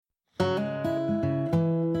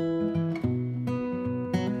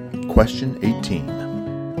Question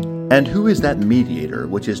 18. And who is that mediator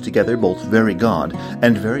which is together both very God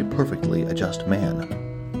and very perfectly a just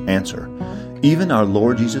man? Answer. Even our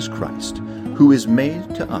Lord Jesus Christ, who is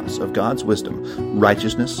made to us of God's wisdom,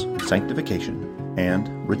 righteousness, sanctification, and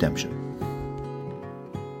redemption.